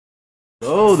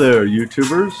Hello there,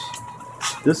 YouTubers.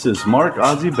 This is Mark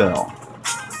Ozzie Bell,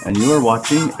 and you are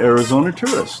watching Arizona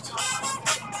Tourist.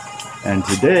 And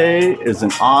today is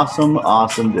an awesome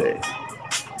day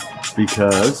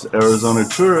because Arizona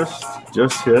Tourist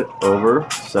just hit over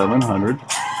 700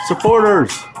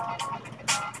 supporters.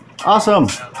 Awesome!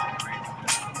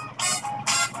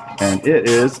 And it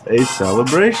is a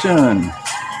celebration.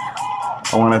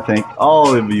 I want to thank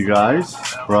all of you guys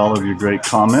for all of your great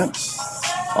comments,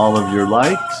 all of your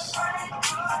likes,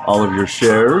 all of your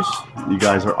shares. You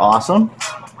guys are awesome.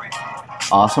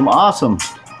 Awesome.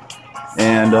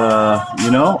 And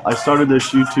you know, I started this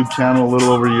YouTube channel a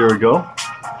little over a year ago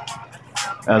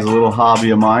as a little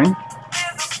hobby of mine.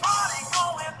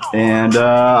 And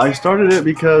I started it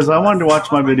because I wanted to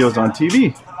watch my videos on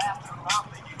TV.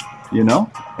 You know,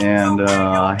 and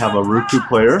I have a Roku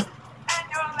player,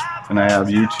 and I have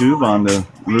YouTube on the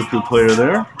Roku player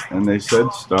there, and they said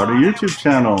start a YouTube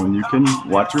channel and you can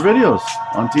watch your videos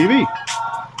on TV.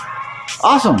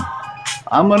 Awesome.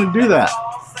 I'm going to do that.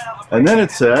 And then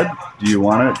it said, do you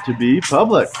want it to be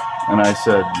public? And I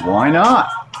said, why not?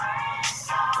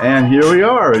 And here we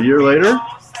are a year later.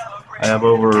 I have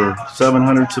over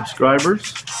 700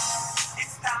 subscribers.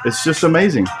 It's just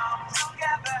amazing.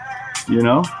 You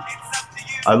know,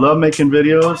 I love making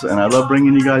videos, and I love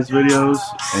bringing you guys videos,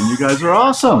 and you guys are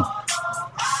awesome.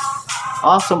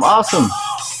 Awesome.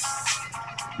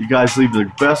 You guys leave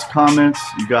the best comments.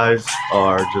 You guys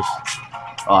are just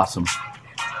awesome.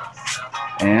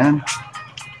 And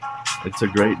it's a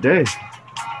great day.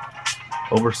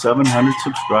 Over 700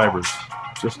 subscribers,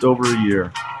 just over a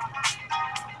year.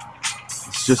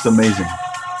 It's just amazing.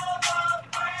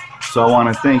 So I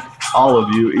want to thank all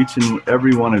of you, each and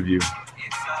every one of you,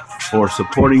 for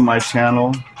supporting my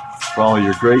channel, for all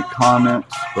your great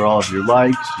comments, for all of your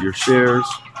likes, your shares.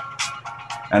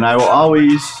 And I will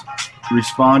always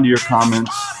respond to your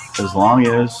comments as long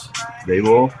as they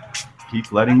will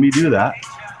keep letting me do that.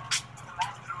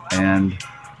 And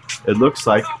it looks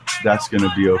like that's going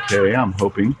to be okay, I'm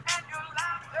hoping.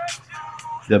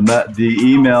 The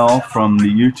email from the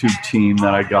YouTube team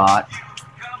that I got,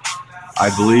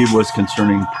 I believe, was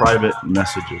concerning private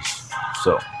messages.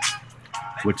 So,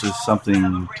 which is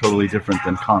something totally different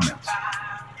than comments.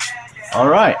 All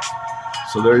right,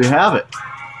 so there you have it.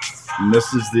 And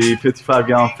this is the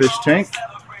 55-gallon fish tank.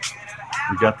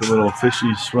 We got the little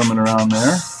fishies swimming around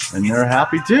there, and they're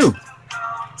happy too.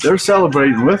 They're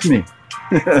celebrating with me.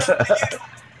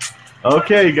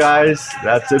 Okay, guys,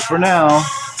 that's it for now.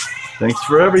 Thanks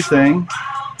for everything,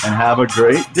 and have a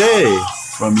great day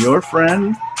from your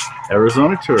friend,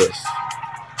 Arizona Tourist.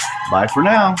 Bye for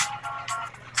now.